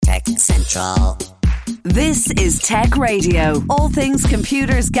Central. This is Tech Radio. All things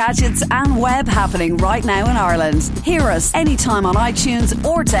computers, gadgets and web happening right now in Ireland. Hear us anytime on iTunes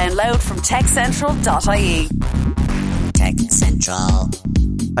or download from techcentral.ie. Tech Central.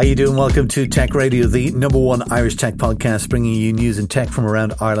 How you doing? Welcome to Tech Radio, the number one Irish tech podcast, bringing you news and tech from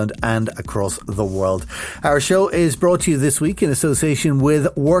around Ireland and across the world. Our show is brought to you this week in association with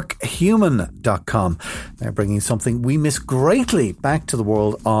Workhuman.com. They're bringing something we miss greatly back to the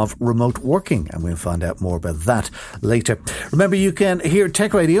world of remote working, and we'll find out more about that later. Remember, you can hear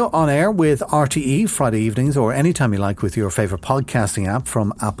Tech Radio on air with RTE Friday evenings or anytime you like with your favourite podcasting app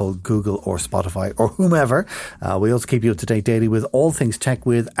from Apple, Google or Spotify or whomever. We also keep you up to date daily with all things tech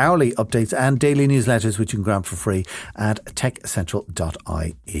with hourly updates and daily newsletters, which you can grab for free at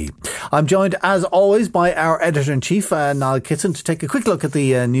techcentral.ie. I'm joined, as always, by our editor-in-chief, Niall, to take a quick look at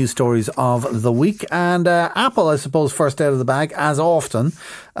the news stories of the week. And Apple, I suppose, first out of the bag, as often,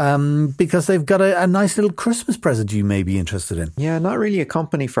 because they've got a nice little Christmas present you may be interested in. Yeah, not really a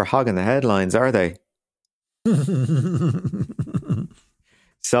company for hogging the headlines, are they?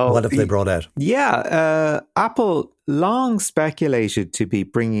 So what have they brought out? Yeah, Apple long speculated to be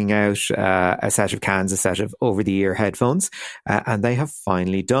bringing out a set of over-the-ear headphones, and they have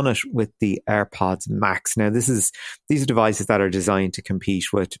finally done it with the AirPods Max. Now, these are devices that are designed to compete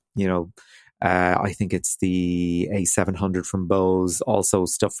with, I think it's the A700 from Bose, also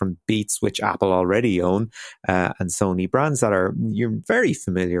stuff from Beats, which Apple already own, and Sony brands that you're very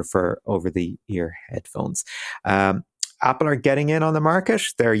familiar for over-the-ear headphones. Apple are getting in on the market.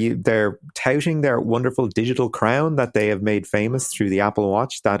 They're touting their wonderful digital crown that they have made famous through the Apple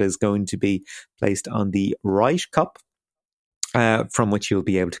Watch that is going to be placed on the right cup, from which you'll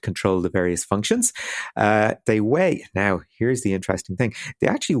be able to control the various functions. They weigh, now here's the interesting thing, they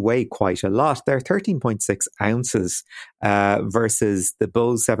actually weigh quite a lot. They're 13.6 ounces versus the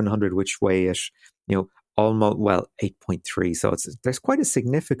Bose 700, which weigh at, almost 8.3. So there's quite a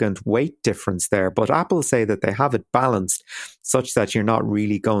significant weight difference there, but Apple say that they have it balanced such that you're not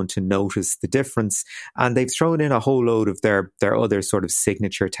really going to notice the difference. And they've thrown in a whole load of their other sort of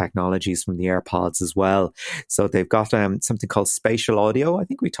signature technologies from the AirPods as well. So they've got something called spatial audio. I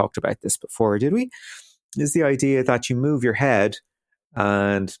think we talked about this before, did we? Is the idea that you move your head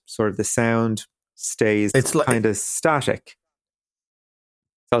and sort of the sound stays kind of static.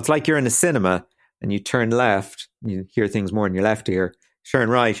 So it's like you're in a cinema and you turn left, you hear things more in your left ear. Turn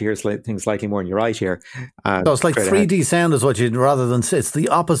right, you hear things slightly more in your right ear. So it's like 3D sound is what you'd, rather than, it's the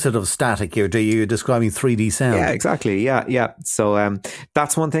opposite of static. You're describing 3D sound. Yeah, exactly. Yeah. So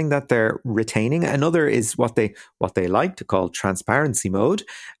that's one thing that they're retaining. Another is what they like to call transparency mode,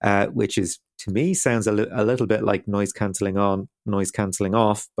 which is, to me, sounds a little bit like noise cancelling on, noise cancelling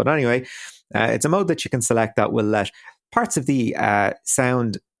off. But anyway, it's a mode that you can select that will let parts of the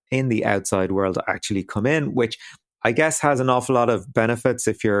sound in the outside world actually come in, which I guess has an awful lot of benefits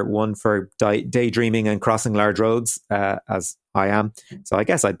if you're one for daydreaming and crossing large roads, as I am. So I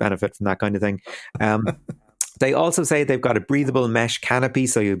guess I'd benefit from that kind of thing. They also say they've got a breathable mesh canopy,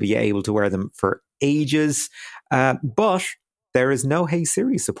 so you'll be able to wear them for ages. But there is no Hey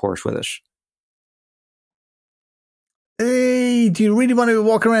Siri support with it. Hey, do you really want to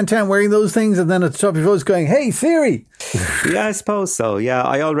walk around town wearing those things and then at the top of your voice going, "Hey Siri"? Yeah, I suppose so. Yeah,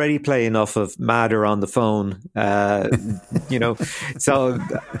 I already play enough of Matter on the phone, So,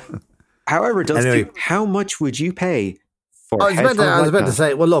 however, how much would you pay for headphones? I was about to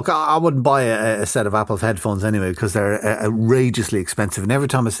say, well, look, I wouldn't buy a set of Apple's headphones anyway because they're outrageously expensive. And every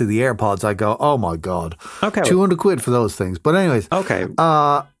time I see the AirPods, I go, oh my God. Okay. 200 quid for those things. But anyways. Okay.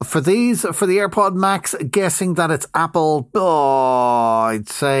 For the AirPod Max, guessing that it's Apple, I'd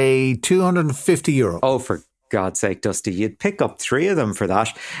say €250. Oh, for God's sake, Dusty, you'd pick up 3 of them for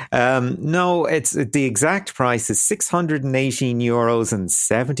that. No, it's the exact price is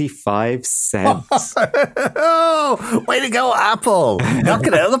 €618.75. Oh, way to go, Apple! Knock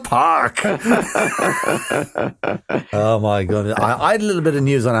it out of the park. Oh my God! I had a little bit of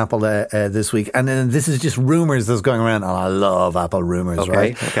news on Apple this week, and then this is just rumors that's going around, and I love Apple rumors.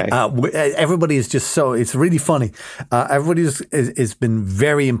 Right? Okay. Everybody is just it's really funny. Everybody has been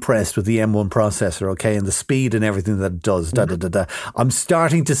very impressed with the M1 processor. Okay, and the speed and everything that it does. I'm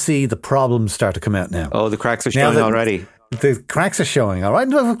starting to see the problems start to come out now. Oh, the cracks are showing already. The cracks are showing, all right?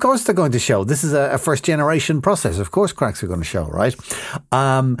 Of course they're going to show. This is a first-generation processor. Of course cracks are going to show, right?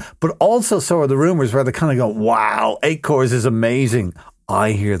 But also so are the rumours where they kind of go, wow, 8 cores is amazing.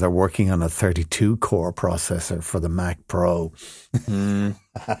 I hear they're working on a 32-core processor for the Mac Pro.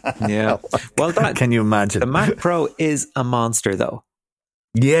 Yeah. Well, can you imagine? The Mac Pro is a monster, though.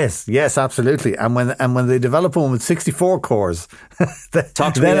 Yes, absolutely. And when they develop one with 64 cores,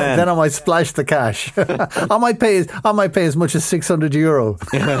 Talk to me then I might splash the cash. I might pay as much as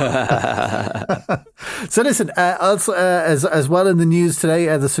 €600. So listen, also as well in the news today,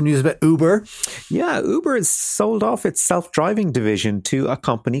 there's some news about Uber. Yeah, Uber has sold off its self-driving division to a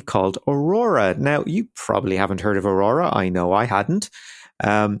company called Aurora. Now, you probably haven't heard of Aurora. I know I hadn't.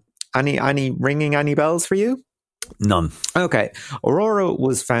 Any ringing any bells for you? None. Okay. Aurora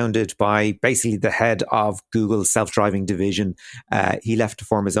was founded by basically the head of Google's self-driving division. He left to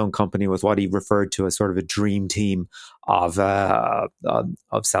form his own company with what he referred to as sort of a dream team of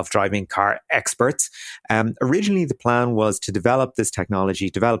self-driving car experts. Originally, the plan was to develop this technology,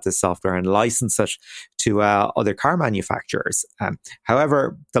 develop this software, and license it to other car manufacturers.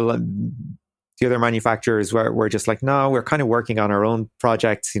 However, the other manufacturers were just like, no, we're kind of working on our own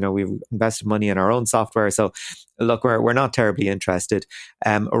projects. We've invested money in our own software. So look, we're not terribly interested.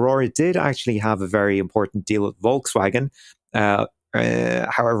 Aurora did actually have a very important deal with Volkswagen. However,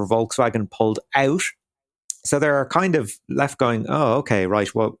 Volkswagen pulled out. So they're kind of left going, oh, okay, right.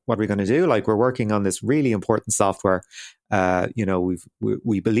 What are we going to do? Like, we're working on this really important software.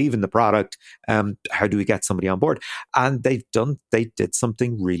 We believe in the product. How do we get somebody on board? And they did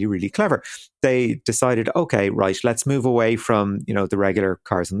something really, really clever. They decided, okay, right, let's move away from, the regular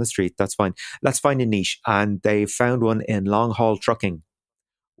cars on the street. That's fine. Let's find a niche. And they found one in long haul trucking.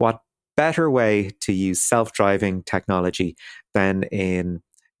 What better way to use self-driving technology than in,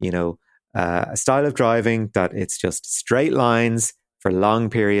 a style of driving that it's just straight lines for long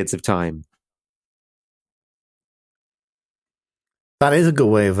periods of time. That is a good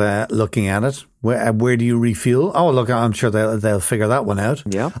way of looking at it. Where do you refuel? Oh, look, I'm sure they'll figure that one out.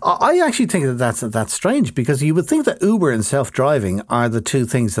 Yeah, I actually think that's strange, because you would think that Uber and self-driving are the two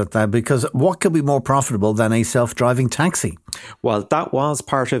things because what could be more profitable than a self-driving taxi? Well, that was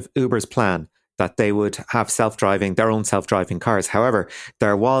part of Uber's plan, that they would have their own self-driving cars. However,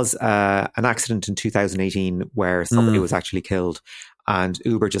 there was an accident in 2018 where somebody was actually killed, and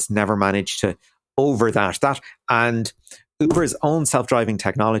Uber just never managed to over that. And Uber's own self-driving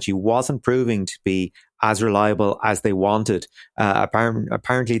technology wasn't proving to be as reliable as they wanted.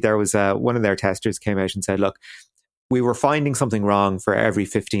 Apparently, there was one of their testers came out and said, look, we were finding something wrong for every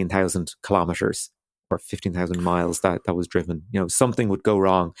 15,000 kilometers or 15,000 miles that was driven. Something would go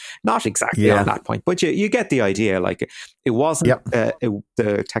wrong. Not exactly on that point, but you get the idea. Like, it wasn't,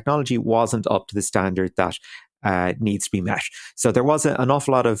 the technology wasn't up to the standard that needs to be met. So there was an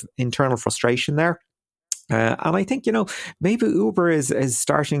awful lot of internal frustration there. And I think, maybe Uber is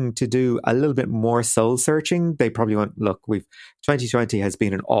starting to do a little bit more soul searching. They probably want, look, 2020 has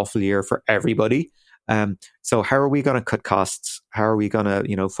been an awful year for everybody. So how are we going to cut costs? How are we going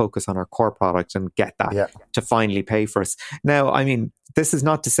to, focus on our core product and get that to finally pay for us? Now, I mean, this is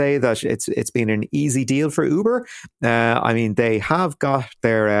not to say that it's been an easy deal for Uber. I mean, they have got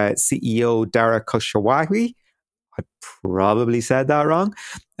their CEO, Dara Khosrowshahi, I probably said that wrong,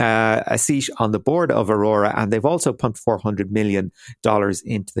 a seat on the board of Aurora, and they've also pumped $400 million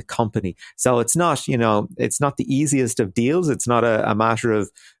into the company. So it's not, it's not the easiest of deals. It's not a matter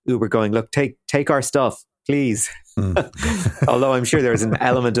of Uber going, look, take our stuff, please. Although I'm sure there's an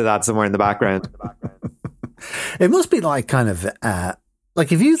element of that somewhere in the background. It must be like kind of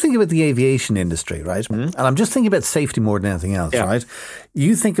like if you think about the aviation industry, right? And I'm just thinking about safety more than anything else, right?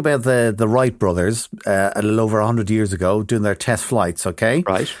 You think about the Wright brothers a little over 100 years ago doing their test flights, okay?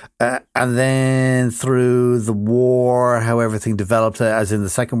 Right. And then through the war, how everything developed, as in the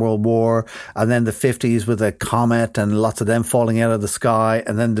Second World War, and then the 50s with a comet and lots of them falling out of the sky,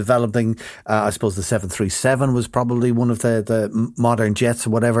 and then developing, I suppose the 737 was probably one of the modern jets or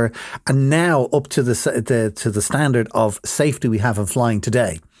whatever, and now up to the standard of safety we have in flying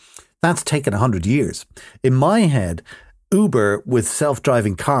today. That's taken 100 years. In my head, Uber with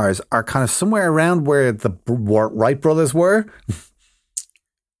self-driving cars are kind of somewhere around where the Wright brothers were.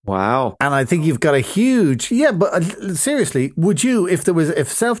 Wow. And I think you've got a huge, but seriously, would you, if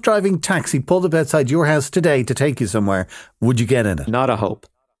self-driving taxi pulled up outside your house today to take you somewhere, would you get in it? Not a hope.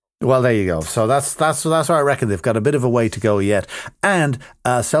 Well, there you go. So that's what I reckon. They've got a bit of a way to go yet. And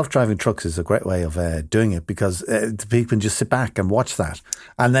self-driving trucks is a great way of doing it, because the people can just sit back and watch that.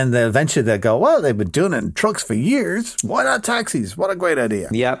 And then eventually they'll go, well, they've been doing it in trucks for years. Why not taxis? What a great idea.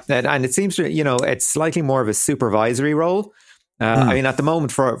 Yeah. And it seems to, it's slightly more of a supervisory role. I mean, at the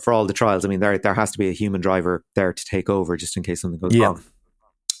moment for all the trials, I mean, there has to be a human driver there to take over just in case something goes wrong.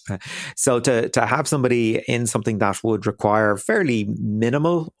 So to have somebody in something that would require fairly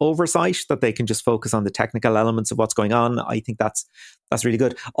minimal oversight, that they can just focus on the technical elements of what's going on, I think that's really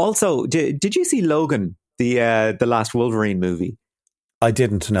good. Also, did you see Logan, the last Wolverine movie? I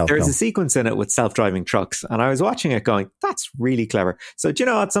didn't know. There's No. a sequence in it with self-driving trucks, and I was watching it going, that's really clever. So do you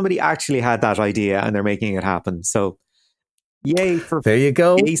know what? Somebody actually had that idea and they're making it happen. So yay for There you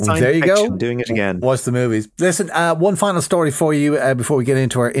go. science There you fiction go. doing it again. Watch the movies. Listen, one final story for you before we get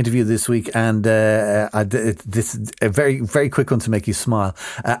into our interview this week, and this is a very, very quick one to make you smile.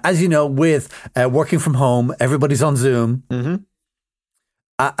 As you know, with working from home, everybody's on Zoom,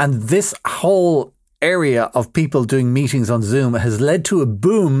 and this whole area of people doing meetings on Zoom has led to a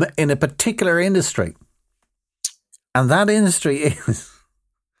boom in a particular industry, and that industry is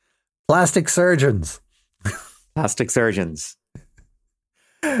plastic surgeons. Plastic surgeons.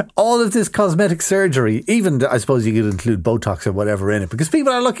 All of this cosmetic surgery, even I suppose you could include Botox or whatever in it, because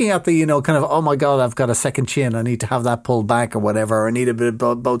people are looking at the, kind of, oh my God, I've got a second chin, I need to have that pulled back or whatever, or I need a bit of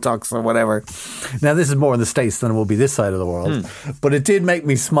Botox or whatever. Now, this is more in the States than it will be this side of the world, but it did make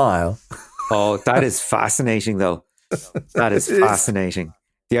me smile. Oh, that is fascinating, though. That is fascinating.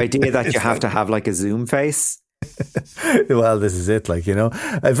 The idea that you have to have like a Zoom face. Well, this is it,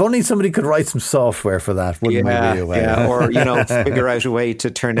 if only somebody could write some software for that, wouldn't we be away? Yeah, or figure out a way to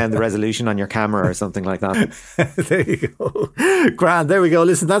turn down the resolution on your camera or something like that. There you go. Grand, there we go.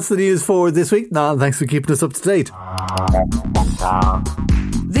 Listen, that's the news for this week. Niall, thanks for keeping us up to date.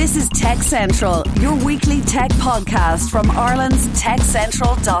 This is Tech Central, your weekly tech podcast from Ireland's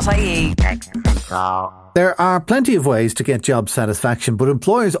techcentral.ie. There are plenty of ways to get job satisfaction, but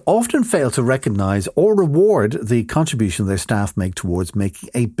employers often fail to recognise or reward the contribution their staff make towards making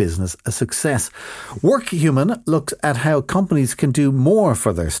a business a success. Workhuman looks at how companies can do more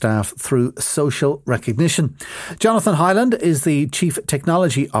for their staff through social recognition. Jonathan Hyland is the Chief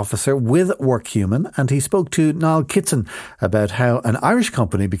Technology Officer with Workhuman, and he spoke to Niall about how an Irish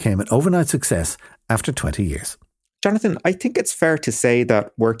company became an overnight success after 20 years. Jonathan, I think it's fair to say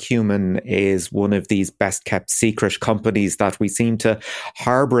that Workhuman is one of these best kept secret companies that we seem to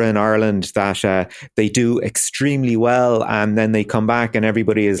harbour in Ireland, that they do extremely well, and then they come back and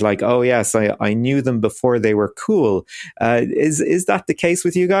everybody is like, oh yes, I knew them before they were cool. Is that the case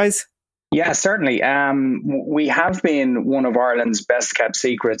with you guys? Yeah, certainly. We have been one of Ireland's best kept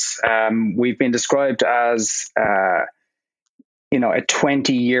secrets. We've been described as a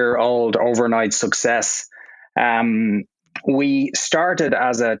 20-year-old overnight success. We started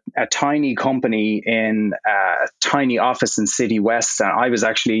as a tiny company in a tiny office in City West, and I was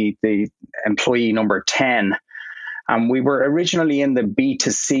actually the employee number 10. We were originally in the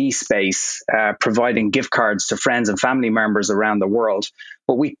B2C space, providing gift cards to friends and family members around the world.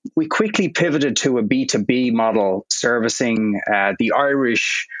 But we quickly pivoted to a B2B model, servicing the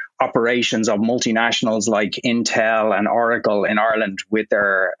Irish operations of multinationals like Intel and Oracle in Ireland with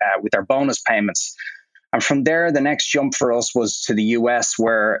their bonus payments. And from there, the next jump for us was to the US,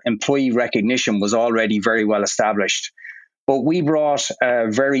 where employee recognition was already very well established. But we brought a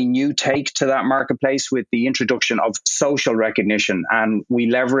very new take to that marketplace with the introduction of social recognition. And we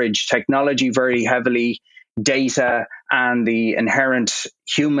leverage technology very heavily, data, and the inherent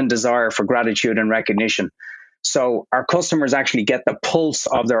human desire for gratitude and recognition. So our customers actually get the pulse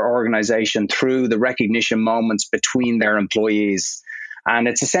of their organization through the recognition moments between their employees. And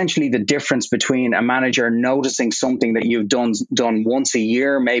it's essentially the difference between a manager noticing something that you've done once a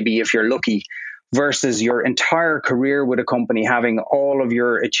year, maybe if you're lucky, versus your entire career with a company, having all of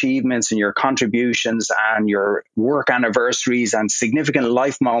your achievements and your contributions and your work anniversaries and significant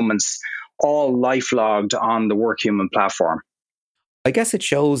life moments all life-logged on the Workhuman platform. I guess it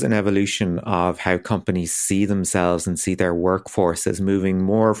shows an evolution of how companies see themselves and see their workforce as moving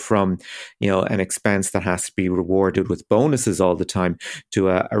more from, an expense that has to be rewarded with bonuses all the time to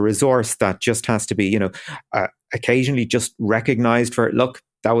a resource that just has to be, occasionally just recognized for, look,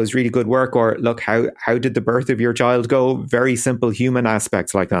 that was really good work, or look, how did the birth of your child go? Very simple human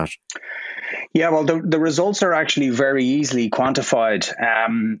aspects like that. Yeah, well, the results are actually very easily quantified.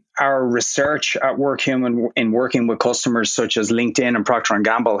 Our research at Workhuman in working with customers such as LinkedIn and Procter &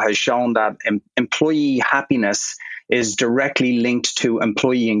 Gamble has shown that employee happiness is directly linked to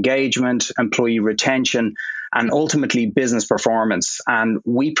employee engagement, employee retention, and ultimately business performance. And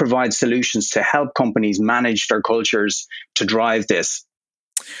we provide solutions to help companies manage their cultures to drive this.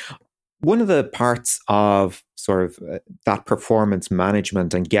 One of the parts of sort of that performance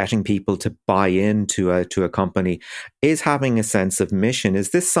management and getting people to buy into a company is having a sense of mission. Is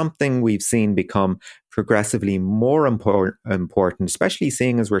this something we've seen become progressively more important, especially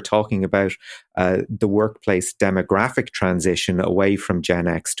seeing as we're talking about the workplace demographic transition away from Gen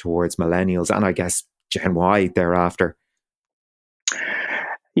X towards millennials and I guess Gen Y thereafter?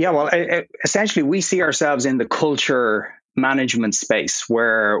 Yeah, well, essentially, we see ourselves in the culture management space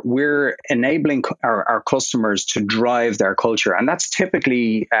where we're enabling our customers to drive their culture. And that's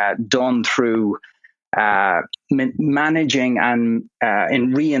typically done through managing and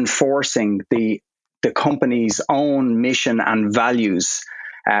in reinforcing the company's own mission and values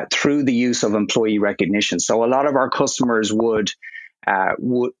through the use of employee recognition. So a lot of our customers would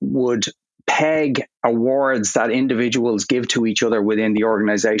peg awards that individuals give to each other within the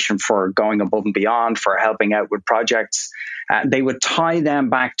organization for going above and beyond, for helping out with projects. They would tie them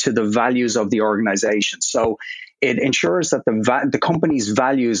back to the values of the organization. So it ensures that the company's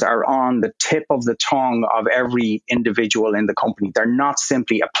values are on the tip of the tongue of every individual in the company. They're not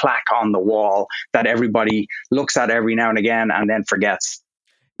simply a plaque on the wall that everybody looks at every now and again and then forgets.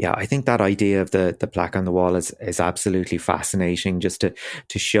 Yeah, I think that idea of the plaque on the wall is absolutely fascinating, just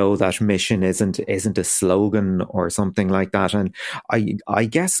to show that mission isn't a slogan or something like that. And I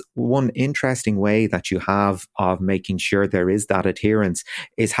guess one interesting way that you have of making sure there is that adherence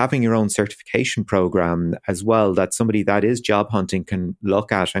is having your own certification program as well, that somebody that is job hunting can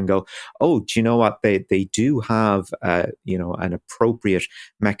look at and go, oh, do you know what? They do have an appropriate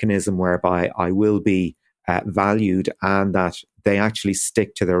mechanism whereby I will be valued, and that they actually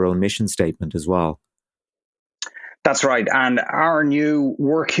stick to their own mission statement as well. That's right. And our new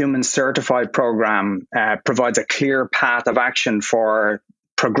Workhuman certified program provides a clear path of action for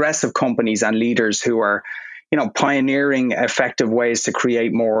progressive companies and leaders who are, pioneering effective ways to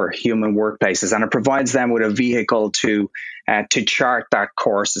create more human workplaces. And it provides them with a vehicle to chart that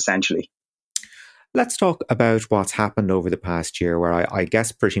course, essentially. Let's talk about what's happened over the past year, where I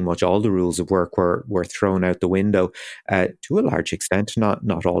guess pretty much all the rules of work were thrown out the window to a large extent,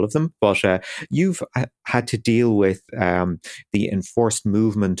 not all of them, but you've had to deal with the enforced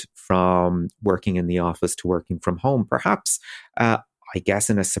movement from working in the office to working from home, perhaps I guess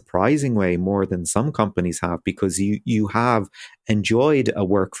in a surprising way more than some companies have, because you have enjoyed a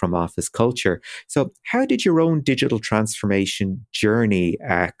work from office culture. So how did your own digital transformation journey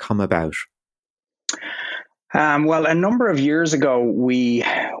come about? Well, a number of years ago, we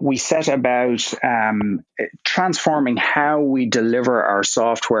set about transforming how we deliver our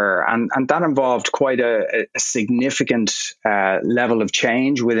software, and that involved quite a significant level of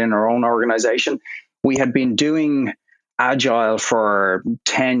change within our own organization. We had been doing Agile for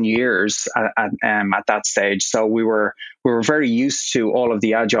 10 years at that stage, so we were very used to all of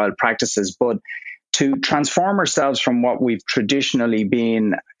the Agile practices, but to transform ourselves from what we've traditionally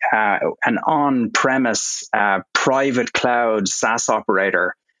been an on-premise private cloud SaaS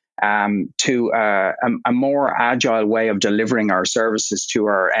operator to a more agile way of delivering our services to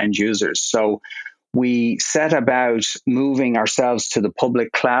our end users. So we set about moving ourselves to the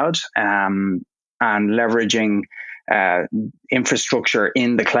public cloud and leveraging infrastructure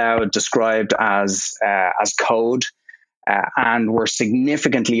in the cloud described as code. And we're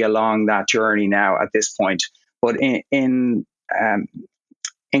significantly along that journey now at this point. But in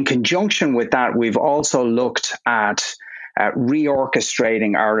conjunction with that, we've also looked at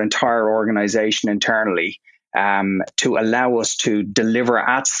reorchestrating our entire organization internally to allow us to deliver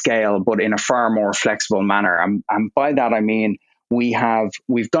at scale, but in a far more flexible manner. And by that, I mean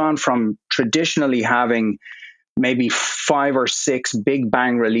we've gone from traditionally having maybe 5 or 6 big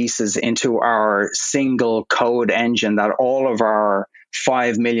bang releases into our single code engine that all of our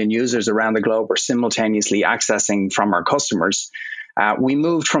 5 million users around the globe are simultaneously accessing from our customers. We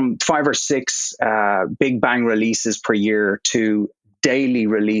moved from 5 or 6 big bang releases per year to daily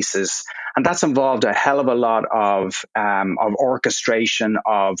releases. And that's involved a hell of a lot of orchestration,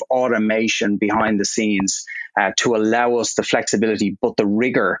 of automation behind the scenes to allow us the flexibility, but the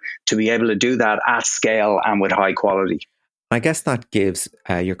rigor to be able to do that at scale and with high quality. I guess that gives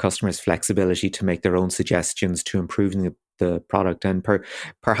your customers flexibility to make their own suggestions to improving the product, and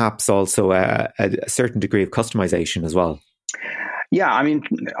perhaps also a certain degree of customization as well. Yeah, I mean,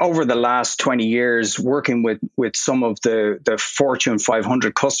 over the last 20 years, working with some of the Fortune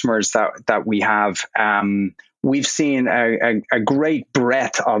 500 customers that we have, we've seen a great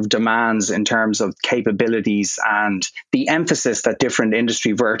breadth of demands in terms of capabilities and the emphasis that different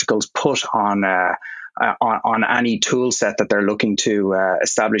industry verticals put on any tool set that they're looking to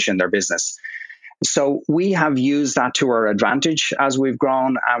establish in their business. So we have used that to our advantage as we've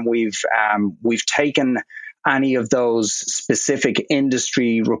grown, and we've taken any of those specific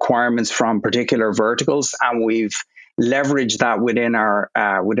industry requirements from particular verticals, and we've leveraged that within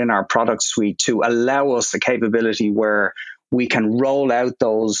our product suite to allow us a capability where we can roll out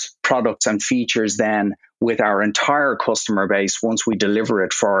those products and features then with our entire customer base once we deliver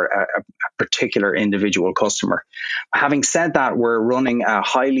it for a particular individual customer. Having said that, we're running a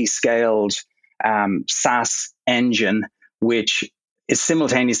highly scaled SaaS engine which is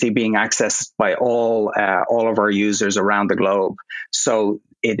simultaneously being accessed by all of our users around the globe. So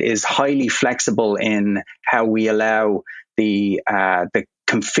it is highly flexible in how we allow the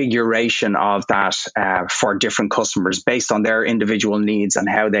configuration of that for different customers based on their individual needs and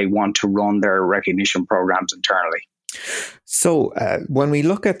how they want to run their recognition programs internally. So when we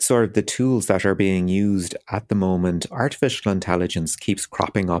look at sort of the tools that are being used at the moment, artificial intelligence keeps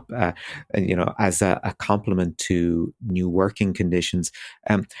cropping up, as a complement to new working conditions.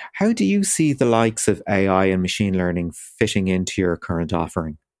 How do you see the likes of AI and machine learning fitting into your current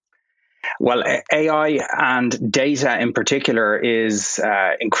offering? Well, AI and data in particular is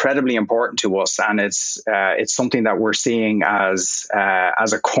incredibly important to us, and it's something that we're seeing as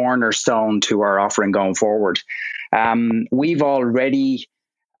a cornerstone to our offering going forward. We've already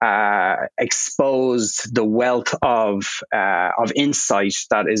exposed the wealth of insight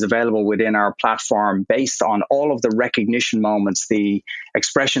that is available within our platform based on all of the recognition moments, the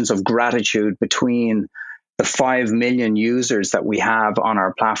expressions of gratitude between the 5 million users that we have on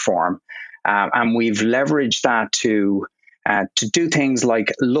our platform. And we've leveraged that to do things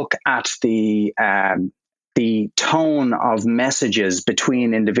like look at the tone of messages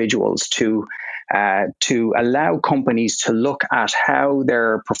between individuals, to allow companies to look at how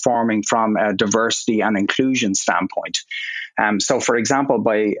they're performing from a diversity and inclusion standpoint. So, for example,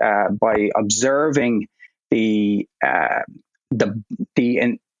 by observing the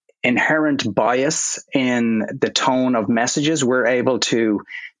inherent bias in the tone of messages, we're able to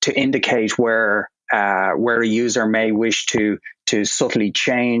indicate where a user may wish to subtly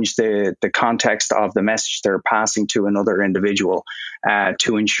change the context of the message they're passing to another individual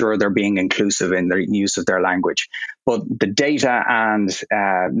to ensure they're being inclusive in their use of their language. But the data and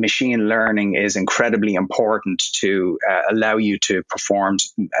machine learning is incredibly important to allow you to perform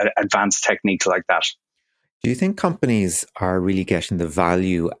advanced techniques like that. Do you think companies are really getting the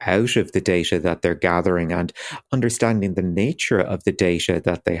value out of the data that they're gathering and understanding the nature of the data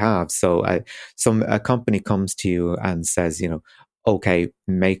that they have? So a company comes to you and says, okay,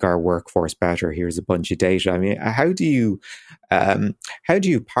 make our workforce better. Here's a bunch of data. I mean, how do you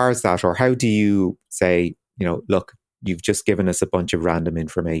parse that, or how do you say, look, you've just given us a bunch of random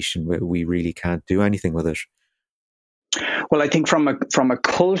information. We really can't do anything with it. Well, I think from a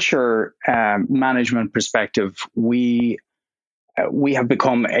culture management perspective, we have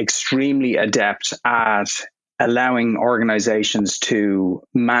become extremely adept at allowing organizations to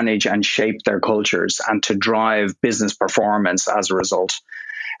manage and shape their cultures and to drive business performance as a result.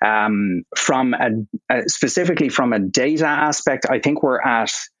 Specifically from a data aspect, I think we're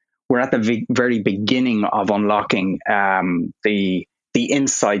at the very beginning of unlocking the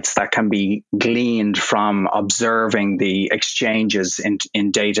insights that can be gleaned from observing the exchanges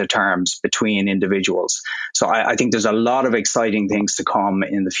in data terms between individuals. So I think there's a lot of exciting things to come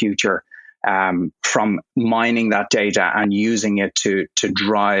in the future from mining that data and using it to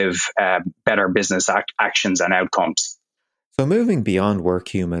drive better business actions and outcomes. So moving beyond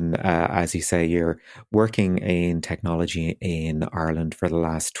Workhuman, as you say, you're working in technology in Ireland for the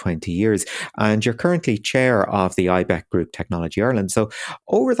last 20 years, and you're currently chair of the IBEC Group Technology Ireland. So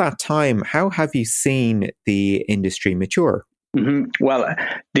over that time, how have you seen the industry mature? Mm-hmm. Well,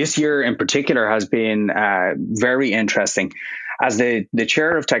 this year in particular has been very interesting. As the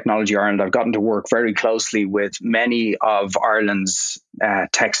chair of Technology Ireland, I've gotten to work very closely with many of Ireland's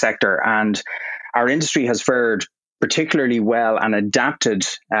tech sector, and our industry has fared particularly well and adapted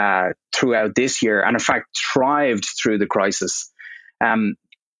throughout this year, and in fact thrived through the crisis.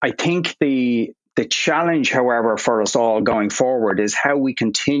 I think the challenge, however, for us all going forward is how we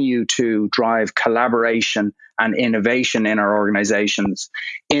continue to drive collaboration and innovation in our organizations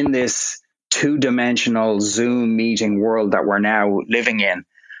in this two-dimensional Zoom meeting world that we're now living in.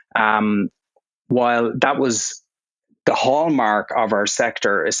 While that was the hallmark of our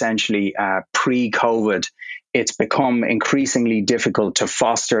sector, essentially pre-COVID, it's become increasingly difficult to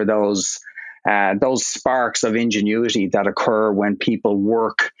foster those sparks of ingenuity that occur when people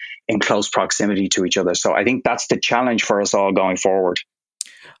work in close proximity to each other. So I think that's the challenge for us all going forward.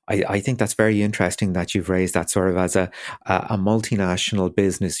 I think that's very interesting that you've raised that sort of as a multinational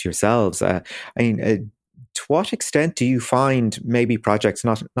business yourselves. To what extent do you find maybe projects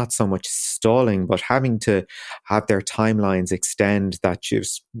not so much stalling, but having to have their timelines extend, that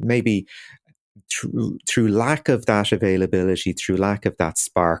just maybe through lack of that availability, through lack of that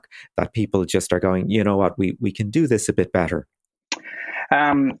spark, that people just are going, you know what, we can do this a bit better?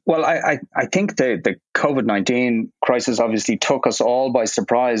 Well, I think the COVID-19 crisis obviously took us all by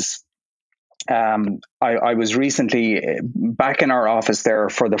surprise. I was recently back in our office there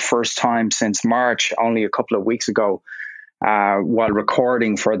for the first time since March, only a couple of weeks ago. while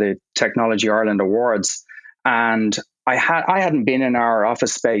recording for the Technology Ireland Awards. And I hadn't been in our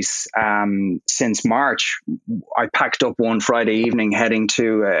office space since March. I packed up one Friday evening heading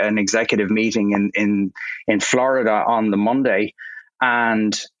to an executive meeting in Florida on the Monday.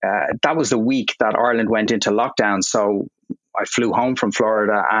 And that was the week that Ireland went into lockdown. So I flew home from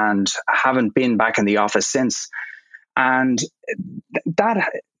Florida and haven't been back in the office since. And that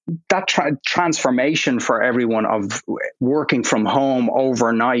transformation for everyone of working from home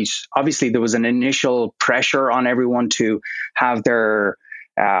overnight, obviously there was an initial pressure on everyone to have their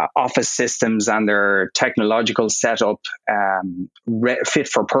office systems and their technological setup fit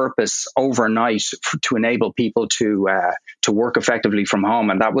for purpose overnight to enable people to work effectively from home.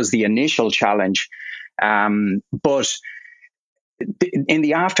 And that was the initial challenge. But in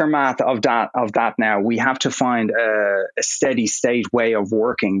the aftermath of that now, we have to find a steady state way of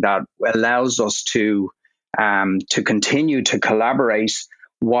working that allows us to continue to collaborate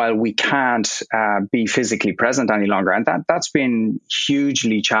while we can't be physically present any longer. And that's been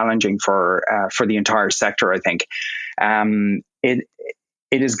hugely challenging for the entire sector, I think. It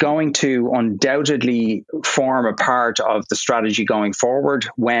is going to undoubtedly form a part of the strategy going forward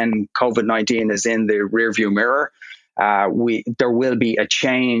when COVID-19 is in the rearview mirror. There will be a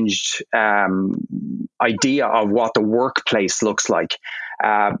changed idea of what the workplace looks like.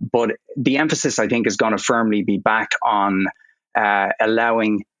 But the emphasis, I think, is going to firmly be back on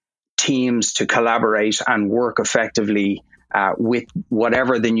allowing teams to collaborate and work effectively with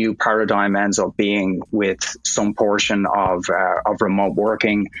whatever the new paradigm ends up being, with some portion of remote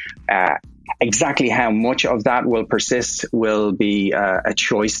working. Exactly how much of that will persist will be a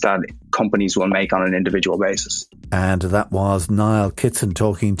choice that companies will make on an individual basis. And that was Niall Kitson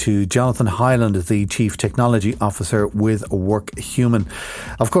talking to Jonathan Hyland, the Chief Technology Officer with Workhuman.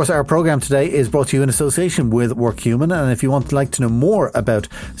 Of course, our programme today is brought to you in association with Workhuman. And if you want to know more about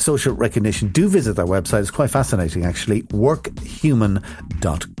social recognition, do visit their website. It's quite fascinating, actually,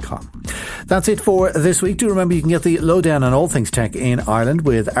 workhuman.com. That's it for this week. Do remember you can get the lowdown on all things tech in Ireland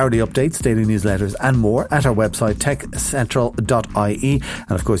with hourly updates, daily newsletters and more at our website techcentral.ie.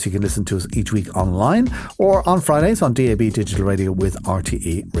 And of course you can listen to us each week online or on Fridays on DAB Digital Radio with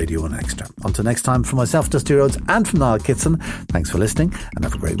RTE Radio 1 Extra. Until next time, from myself, Dusty Rhodes, and from Niall Kitson, thanks for listening and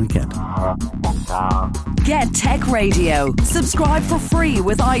have a great weekend. Get Tech Radio. Subscribe for free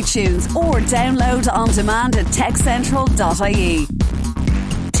with iTunes or download on demand at techcentral.ie.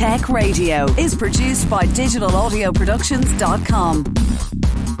 Tech Radio is produced by digitalaudioproductions.com.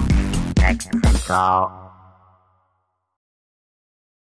 Tech Central.